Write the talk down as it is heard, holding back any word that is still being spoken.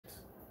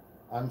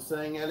I'm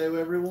saying hello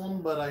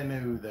everyone, but I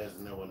know there's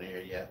no one here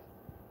yet.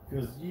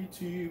 Because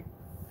YouTube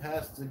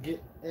has to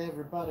get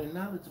everybody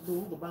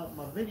knowledgeable about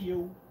my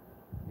video.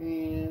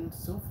 And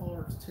so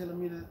far it's telling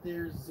me that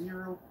there's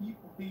 0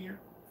 people here.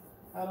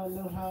 I don't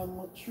know how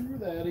much true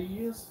that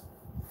is.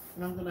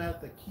 And I'm going to have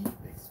to keep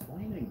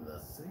explaining the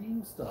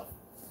same stuff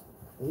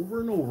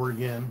over and over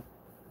again.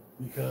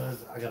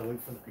 Because I got to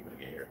wait for the people to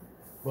get here.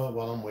 But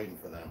while I'm waiting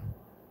for them,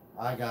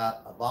 I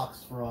got a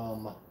box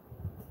from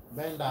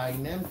Bandai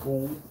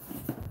Namco,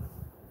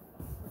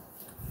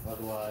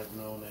 otherwise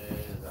known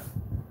as,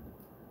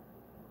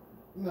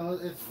 no,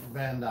 it's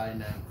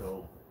Bandai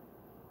Namco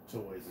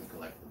Toys and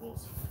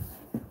Collectibles.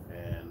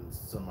 And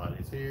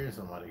somebody's here,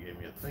 somebody gave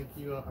me a thank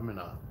you, I mean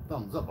a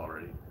thumbs up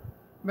already.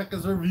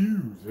 Mecha's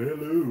Reviews,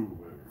 hello,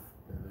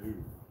 hello.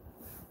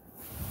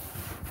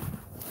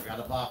 I got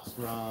a box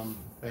from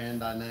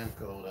Bandai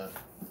Namco that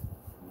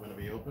I'm going to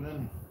be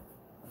opening.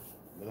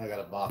 Then I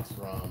got a box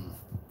from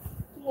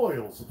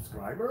loyal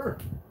subscriber,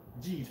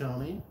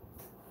 G-Toney,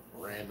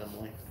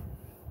 randomly.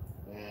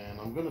 And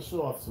I'm going to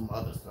show off some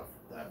other stuff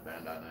that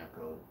Bandai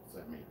Namco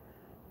sent me.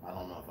 I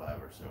don't know if I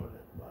ever showed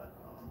it, but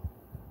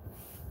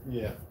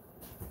yeah.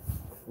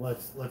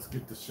 Let's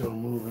get the show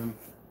moving.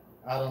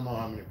 I don't know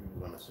how many people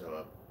are going to show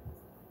up.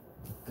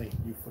 Thank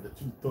you for the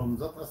 2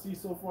 thumbs up I see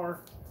so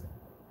far.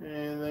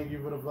 And thank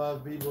you for the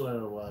 5 people that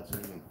are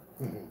watching.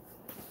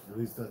 At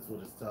least that's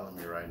what it's telling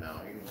me right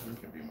now. It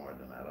could be more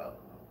than that, I don't know.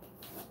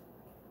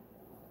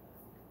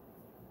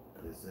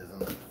 This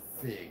isn't a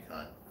fig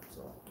hunt,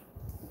 so.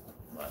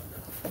 But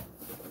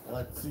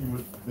let's see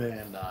what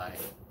Bandai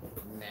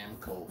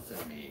Namco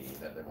sent me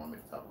that they want me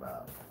to talk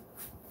about.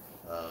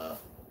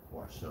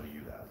 Or show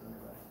you guys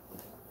anyway.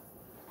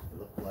 It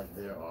looks like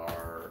there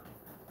are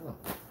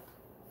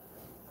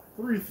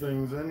 3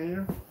 things in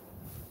here.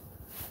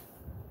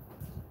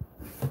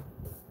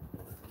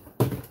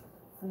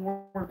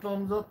 4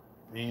 thumbs up,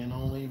 and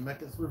only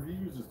Mecha's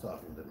Reviews is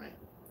talking to me.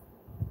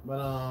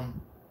 But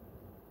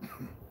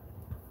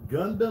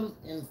Gundam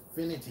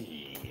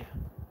Infinity.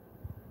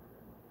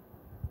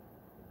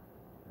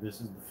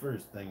 This is the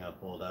first thing I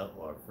pulled out,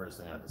 or first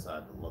thing I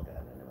decided to look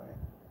at anyway.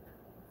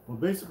 Well,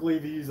 basically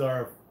these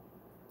are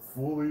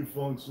fully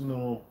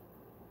functional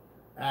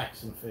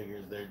action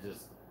figures. They're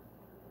just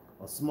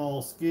a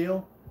small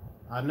scale.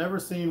 I've never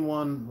seen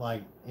one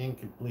like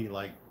incomplete,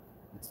 like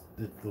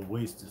the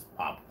waist is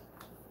popped.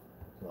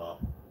 So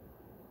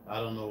I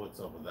don't know what's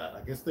up with that.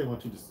 I guess they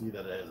want you to see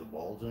that it has a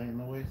ball joint in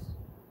the waist.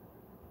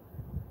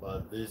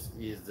 But this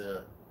is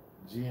the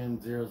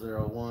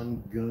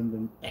GN001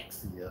 Gundam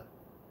Exia.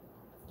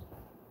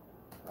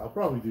 I'll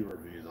probably do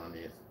reviews on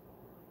these.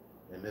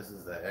 And this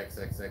is the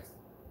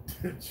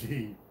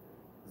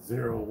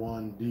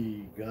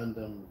XXX-G01D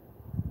Gundam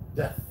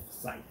Death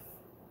Scythe.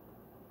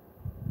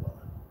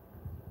 Well,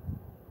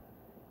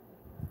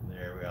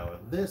 there we are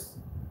with this.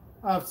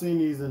 I've seen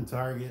these in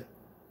Target.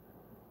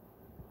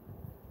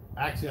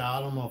 Actually, I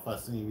don't know if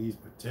I've seen these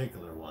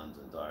particular ones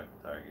in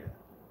Target.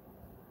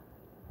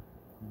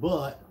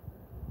 But,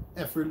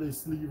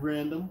 effortlessly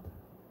random.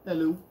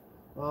 Hello.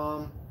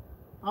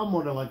 I'll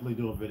more than likely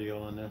do a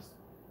video on this,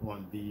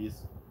 on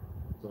these,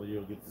 so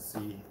you'll get to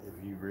see if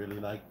you really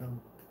like them.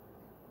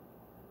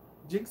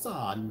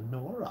 Jigsaw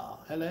Nora,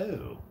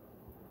 hello.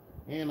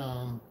 And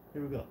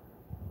here we go.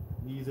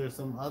 These are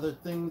some other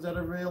things that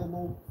are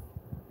available.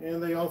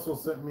 And they also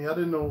sent me, I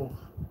didn't know,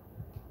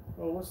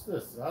 oh, what's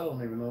this? I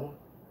don't even know.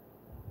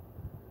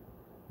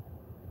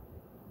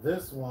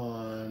 This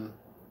one,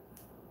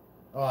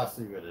 oh, I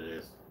see what it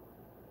is.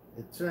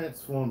 It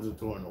transforms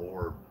into an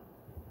orb.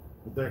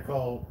 But they're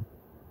called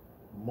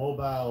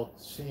Mobile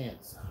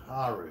Chance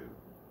Haru.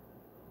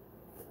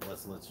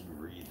 Let's let you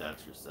read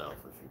that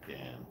yourself if you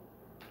can.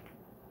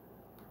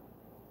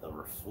 The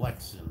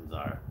reflections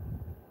are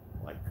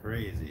like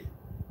crazy.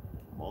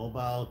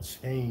 Mobile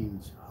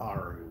Change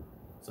Haru.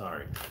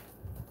 Sorry.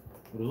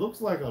 But it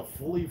looks like a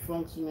fully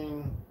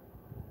functioning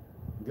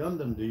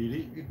Gundam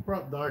dude.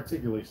 The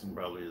articulation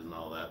probably isn't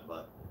all that,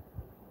 but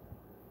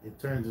it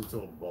turns into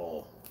a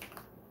ball.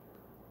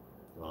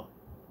 Well,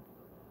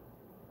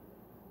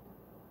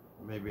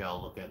 maybe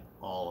I'll look at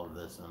all of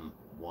this in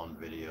one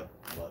video,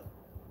 but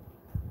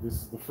this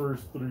is the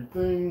first 3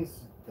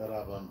 things that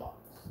I've unboxed.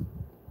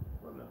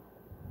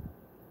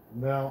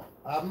 Now,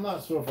 I'm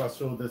not sure if I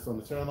showed this on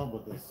the channel,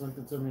 but they sent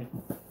it to me,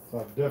 so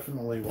I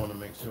definitely want to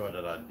make sure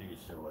that I do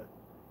show it.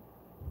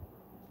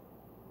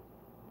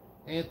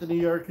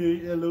 Anthony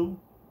Arcade, hello.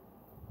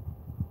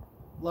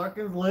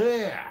 Larkin's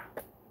Lair.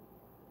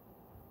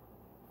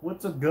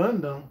 What's a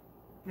Gundam?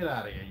 Get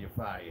out of here, you're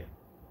fired.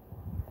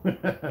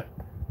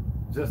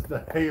 Just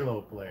a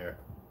Halo player.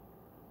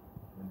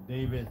 And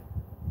David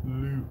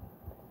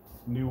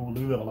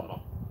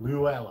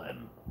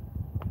Llewellyn.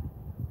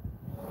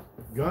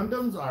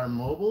 Gundams are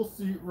mobile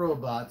suit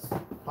robots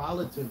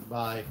piloted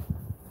by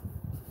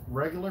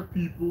regular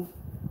people,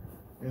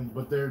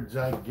 but they're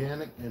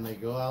gigantic and they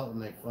go out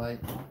and they fight,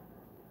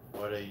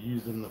 or they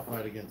use them to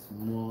fight against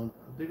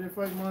monsters. Do they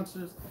fight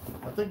monsters?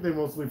 I think they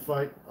mostly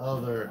fight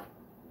other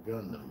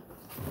Gundam.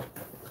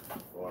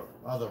 Or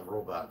I other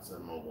robots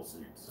in mobile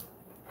suits.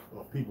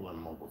 Well, people in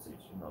mobile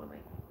suits, you know what I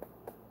mean.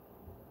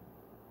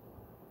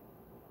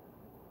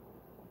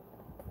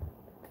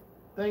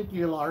 Thank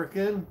you,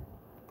 Larkin.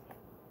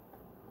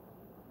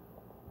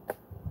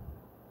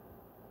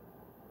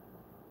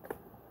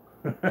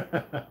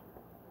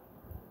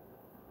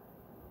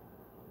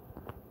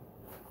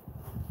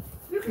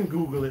 You can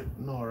Google it,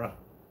 Nora.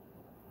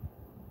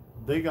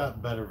 They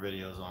got better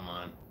videos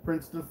online.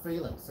 Princeton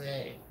Felix,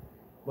 hey.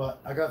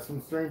 But I got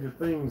some Stranger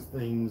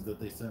Things that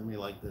they sent me,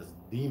 like this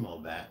demo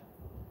bat.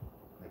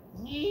 Like,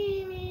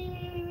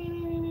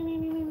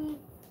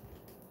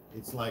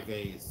 it's like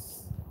a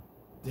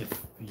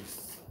stiff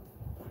piece.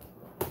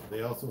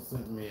 They also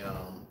sent me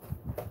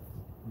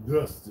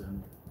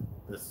Dustin.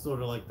 That's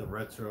sort of like the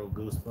retro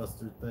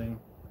Ghostbuster thing.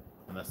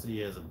 And I see he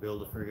has a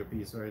Build-A-Figure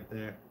piece right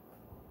there.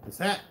 His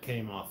hat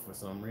came off for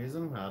some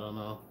reason. I don't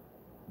know.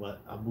 But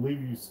I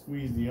believe you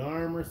squeeze the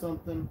arm or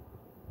something,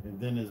 and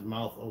then his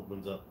mouth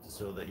opens up to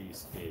show that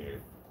he's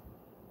scared.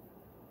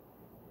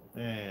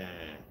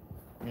 And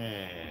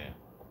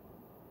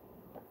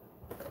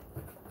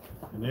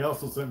they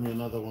also sent me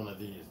another one of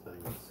these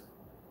things.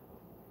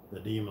 The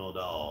Demo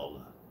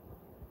doll.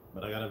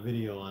 But I got a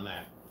video on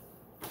that.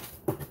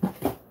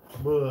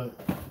 But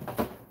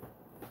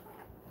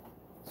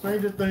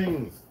Stranger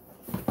Things.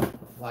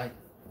 Like,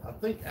 I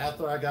think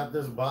after I got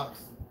this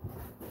box,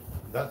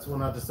 that's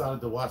when I decided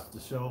to watch the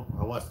show.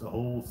 I watched the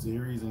whole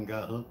series and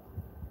got hooked.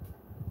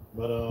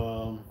 But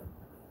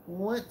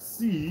let's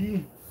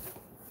see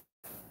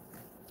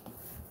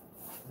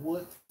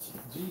what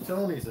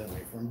G-Toney sent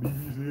me from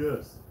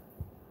BBCS.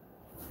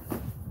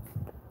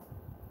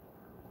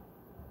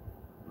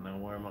 Now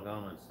where are my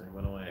comments? They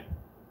went away.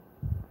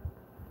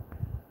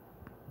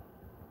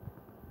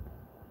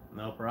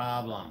 No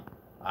problem.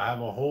 I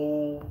have a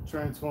whole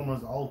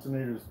Transformers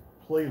Alternators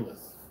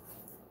playlist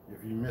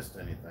if you missed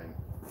anything.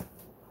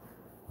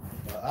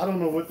 I don't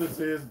know what this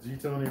is.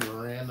 G-Toney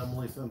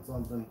randomly sent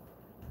something,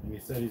 and he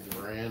said he's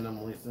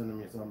randomly sending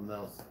me something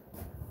else.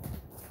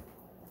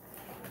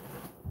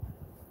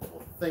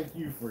 Well, thank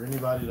you for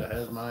anybody that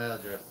has my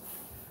address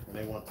and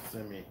they want to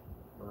send me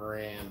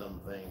random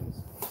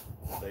things.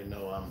 They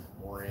know I'm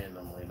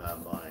randomly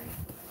not buying.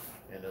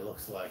 And it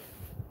looks like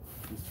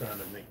he's trying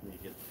to make me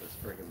get this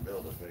freaking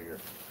Build-A-Figure.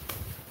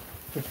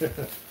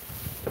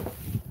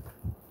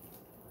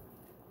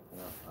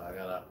 Well, I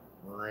got a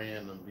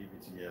random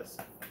BBTS.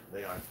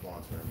 They aren't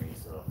sponsoring me,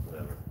 so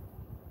whatever.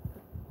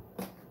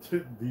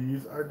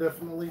 These are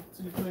definitely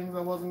two things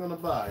I wasn't going to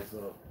buy,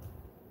 so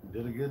you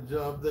did a good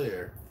job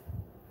there.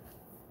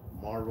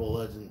 Marvel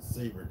Legends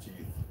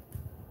Sabretooth.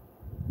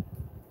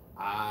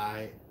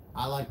 I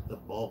like the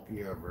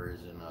bulkier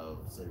version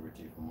of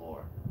Sabretooth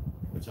more,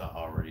 which I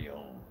already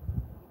own.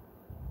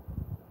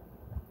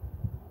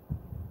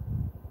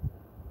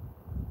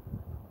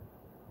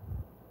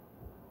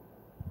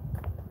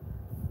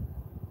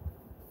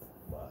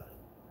 But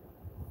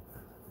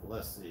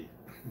let's see.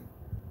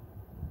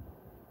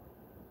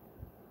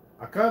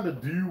 I kind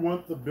of do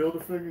want the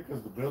Build-A-Figure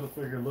because the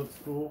Build-A-Figure looks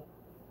cool.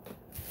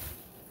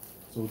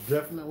 So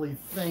definitely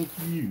thank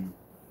you,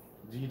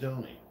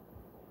 G-Toney.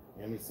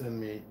 And he sent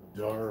me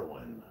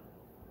Darwin.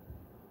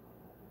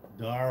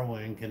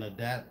 Darwin can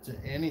adapt to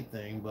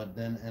anything, but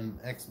then in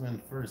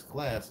X-Men First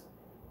Class,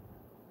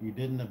 he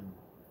didn't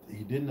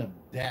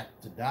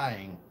adapt to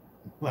dying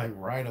like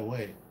right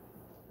away.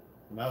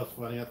 And that was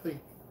funny. I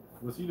think,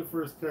 was he the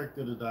first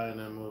character to die in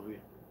that movie?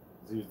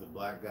 Because he was the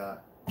black guy.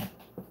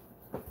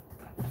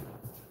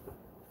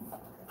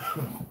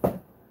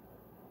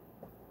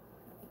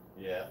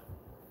 Yeah.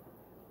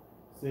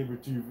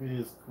 Sabretooth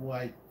is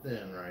quite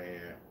thin right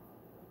here.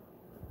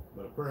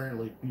 But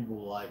apparently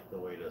people like the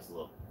way this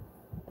looks.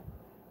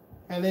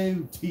 Hello,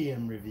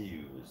 TM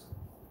Reviews.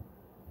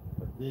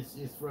 But this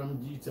is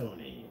from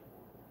G-Toney.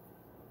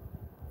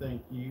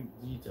 Thank you,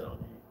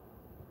 G-Toney.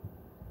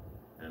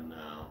 And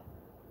now,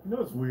 you know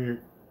what's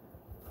weird?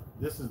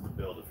 This is the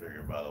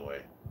Build-A-Figure, by the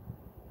way.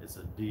 It's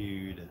a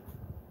dude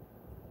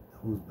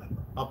whose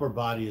upper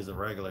body is a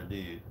regular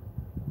dude,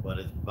 but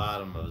his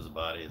bottom of his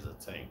body is a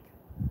tank.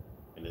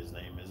 And his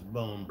name is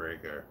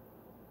Bonebreaker.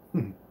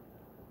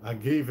 I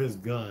gave his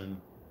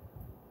gun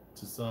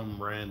to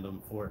some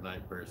random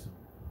Fortnite person.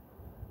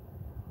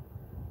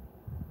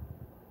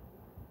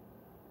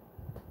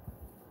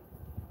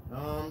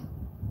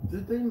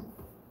 Did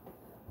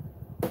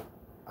they?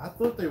 I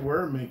thought they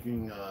were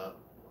making a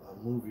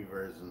movie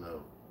version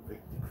of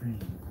Victor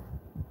Creed.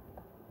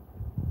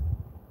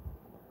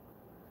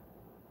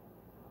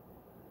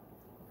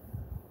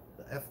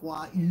 The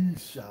FYE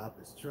shop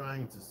is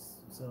trying to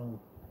sell.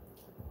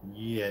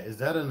 Yeah, is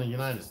that in the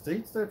United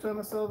States they're trying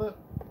to sell that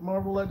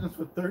Marvel Legends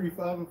for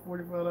 $35 and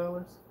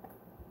 $45?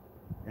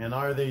 And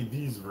are they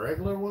these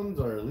regular ones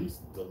or at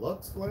least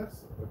deluxe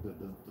class? Or the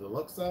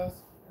deluxe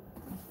size?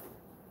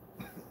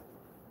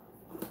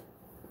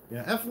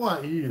 Yeah,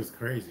 FYE is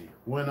crazy.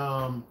 When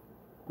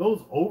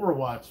those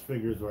Overwatch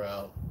figures were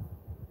out,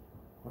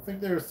 I think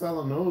they were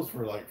selling those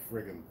for like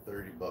friggin'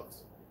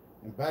 $30.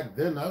 And back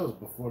then that was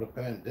before the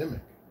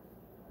pandemic.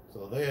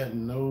 So they had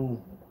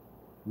no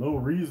No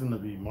reason to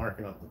be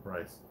marking up the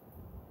price.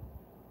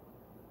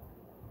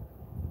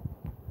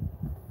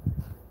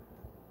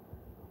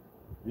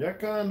 Yeah, I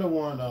kind of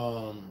want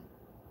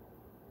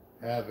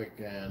Havoc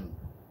and,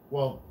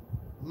 well,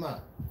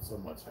 not so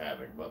much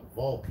Havoc, but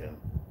Vulcan.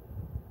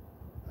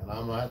 And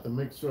I'm gonna have to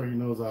make sure he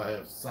knows I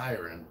have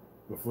Siren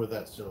before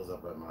that shows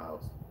up at my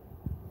house.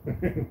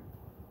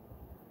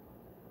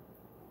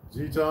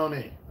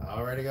 G-Toney, I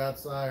already got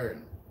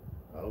Siren.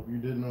 I hope you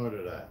didn't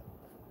order that.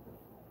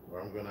 Or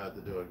I'm gonna have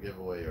to do a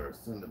giveaway or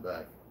send it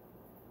back.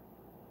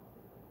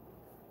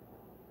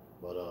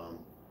 But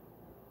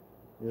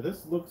yeah,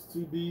 this looks to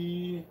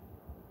be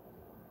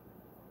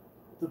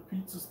the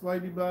Pizza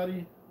Spidey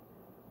body,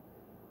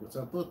 which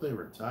I thought they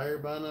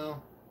retired by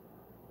now.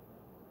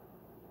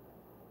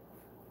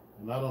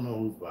 And I don't know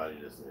whose body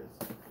this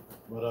is.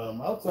 But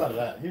outside of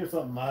that, here's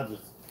something I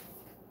just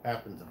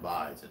happened to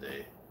buy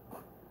today.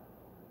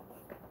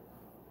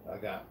 I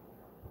got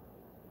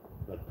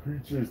the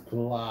Creatures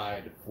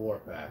Collide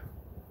 4-pack.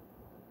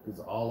 Because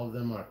all of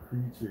them are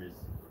creatures.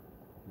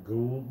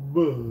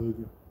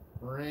 Goldbug,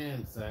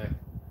 Ransack,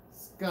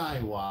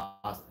 Sky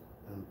Wasp,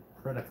 and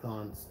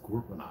Predacon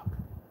Scorponok.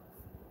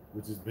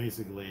 Which is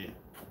basically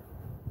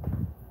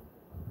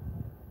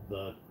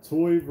the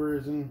toy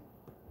version,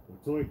 the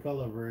toy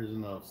color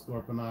version of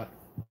Scorponok.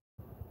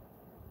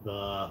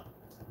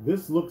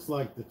 This looks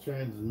like the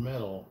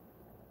Transmetal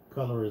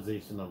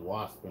colorization of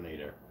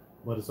Waspinator,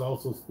 but it's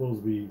also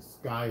supposed to be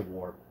Sky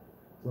Warp.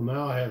 So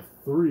now I have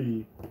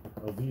 3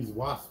 of these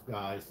Wasp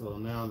guys. So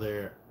now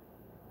they're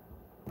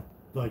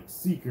like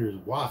Seekers,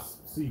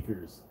 Wasp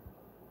Seekers.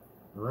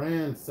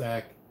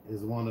 Ransack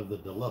is one of the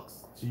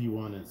deluxe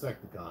G1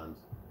 Insecticons.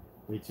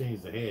 They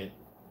changed the head.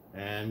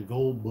 And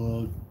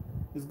Goldbug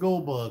is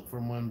Goldbug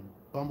from when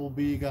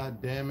Bumblebee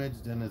got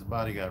damaged and his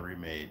body got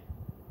remade.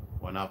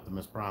 When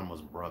Optimus Prime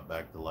was brought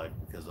back to life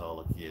because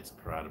all the kids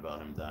cried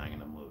about him dying in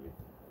the movie.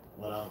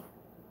 But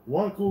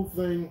one cool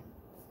thing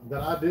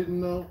that I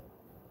didn't know,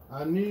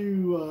 I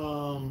knew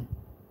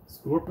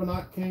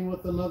Scorponok came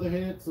with another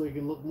head so he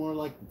can look more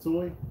like the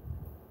toy.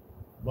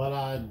 But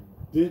I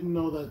didn't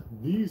know that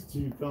these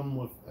two come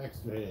with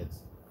extra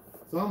heads.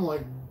 So I'm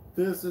like,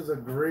 this is a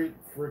great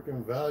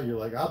freaking value.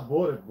 Like, I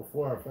bought it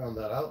before I found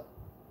that out.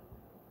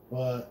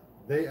 But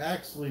they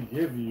actually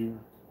give you,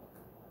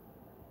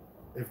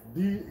 if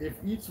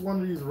each one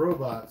of these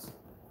robots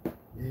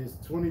is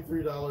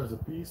 $23 a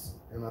piece,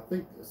 and I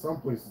think some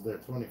places they're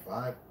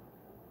 $25,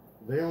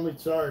 they only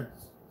charge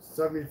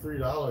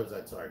 $73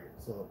 at Target.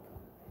 So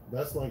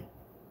that's like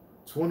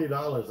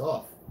 $20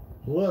 off.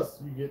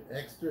 Plus you get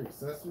extra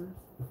accessories.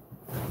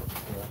 So,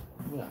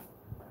 yeah.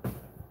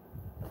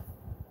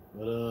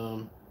 But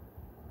I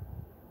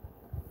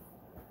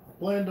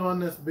planned on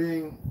this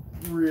being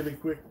really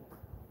quick.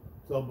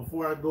 So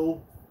before I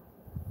go,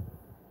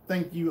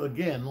 thank you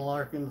again,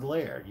 Larkin's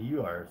Lair.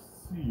 You are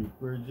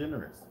super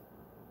generous.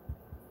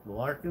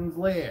 Larkin's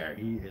Lair,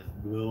 he is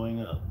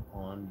blowing up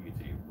on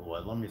YouTube.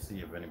 Well, let me see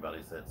if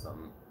anybody said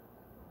something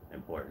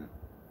important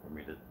for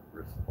me to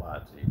reply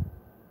to.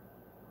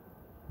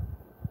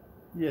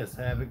 Yes,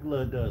 Havoc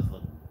does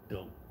look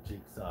dope,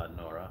 Jigsaw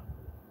Nora.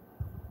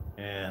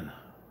 And,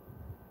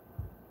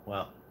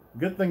 well,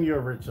 good thing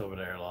you're rich over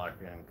there,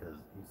 Larkin, because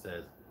he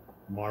says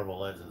Marvel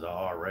Legends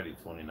are already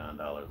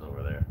 $29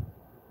 over there.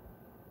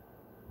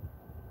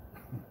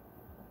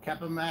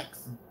 Kappa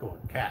Max, or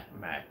Cat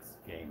Max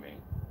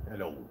Gaming.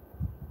 Hello.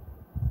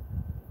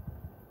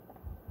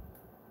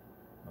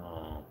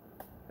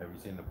 Have you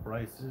seen the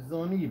prices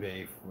on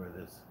eBay for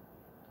this?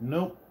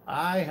 Nope,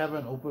 I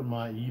haven't opened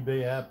my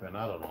eBay app in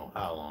I don't know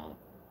how long.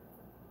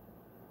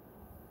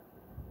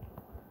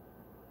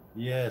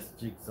 Yes,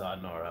 Jigsaw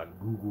Nora,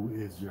 Google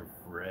is your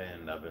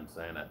friend. I've been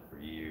saying that for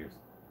years.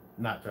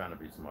 Not trying to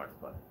be smart,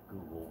 but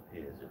Google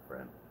is your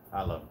friend.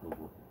 I love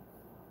Google.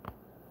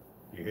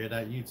 You hear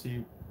that,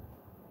 YouTube?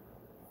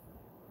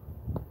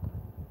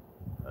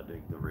 I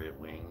dig the red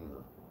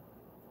wings.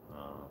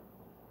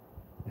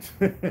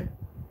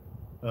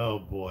 Oh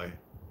boy.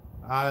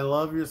 I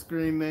love your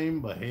screen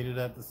name, but hate it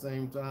at the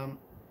same time.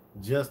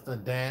 Just a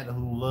dad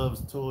who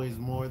loves toys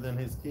more than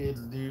his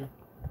kids do.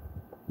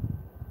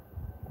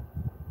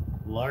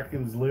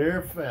 Larkin's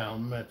Lair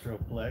found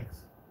Metroplex,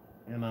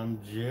 and I'm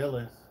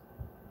jealous.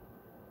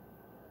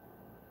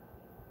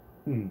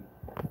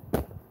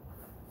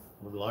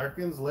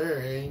 Larkin's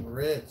Lair ain't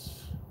rich.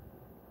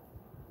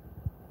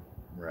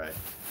 Right.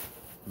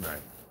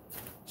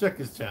 Check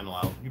his channel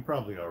out. You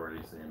probably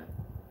already seen it.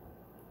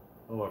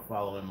 Or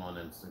follow him on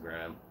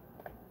Instagram.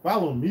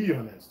 Follow me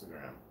on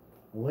Instagram.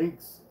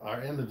 Links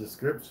are in the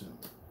description.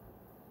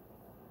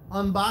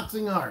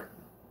 Unboxing art.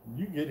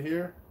 You get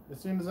here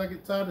as soon as I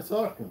get tired of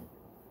talking.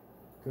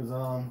 Because,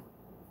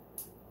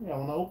 yeah, I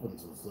want to open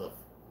some stuff.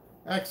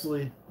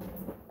 Actually,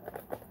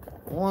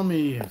 let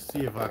me see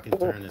if I can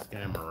turn this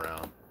camera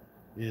around.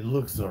 It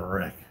looks a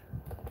wreck.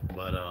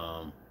 But,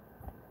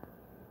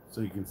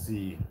 so you can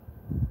see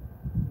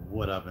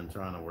what I've been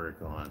trying to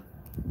work on.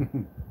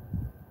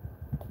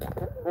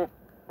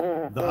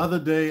 The other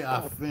day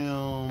I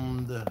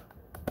filmed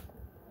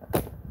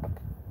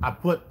I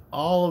put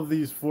all of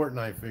these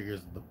Fortnite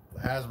figures, the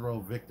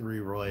Hasbro Victory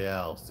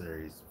Royale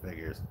series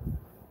figures,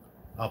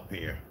 up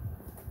here.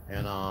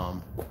 And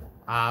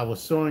I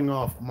was showing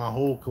off my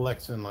whole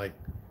collection, like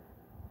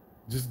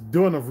just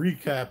doing a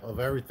recap of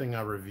everything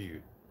I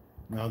reviewed.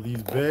 Now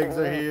these bags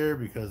are here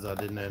because I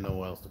didn't have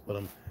nowhere else to put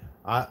them.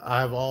 I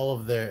have all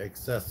of their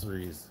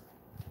accessories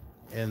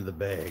in the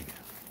bag,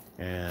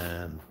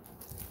 and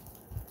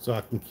so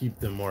I can keep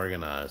them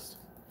organized.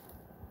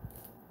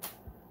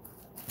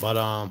 But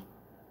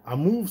I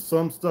moved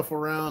some stuff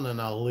around and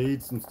I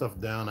laid some stuff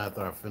down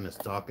after I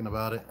finished talking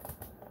about it.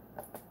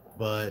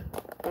 But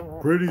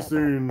pretty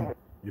soon,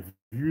 if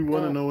you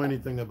want to know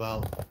anything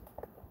about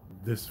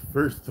this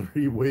first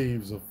 3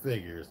 waves of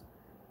figures,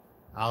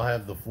 I'll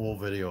have the full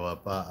video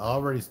up. I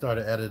already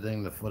started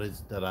editing the footage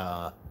that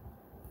I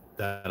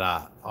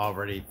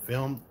already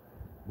filmed,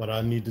 but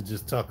I need to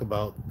just talk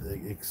about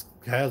the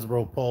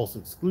Hasbro Pulse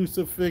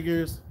exclusive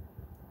figures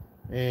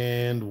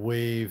and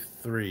wave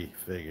 3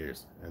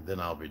 figures, and then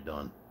I'll be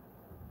done.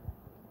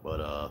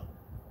 But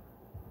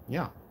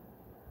yeah.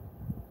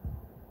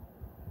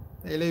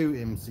 Hello,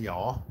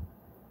 MCR.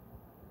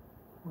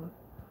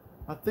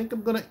 I think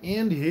I'm gonna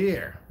end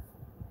here.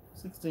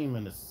 16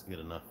 minutes is good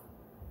enough.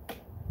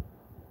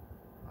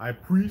 I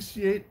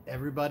appreciate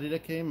everybody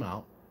that came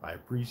out. I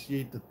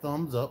appreciate the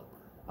thumbs up.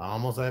 I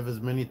almost have as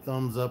many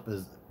thumbs up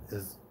as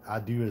I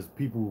do as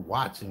people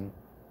watching.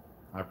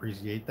 I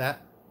appreciate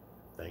that.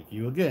 Thank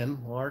you again,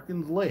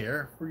 Larkin's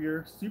Lair, for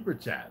your super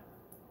chat.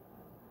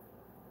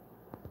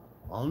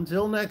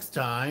 Until next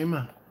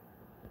time,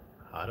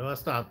 how do I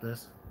stop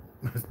this?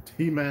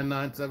 T-Man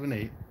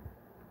 978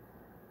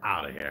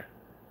 out of here.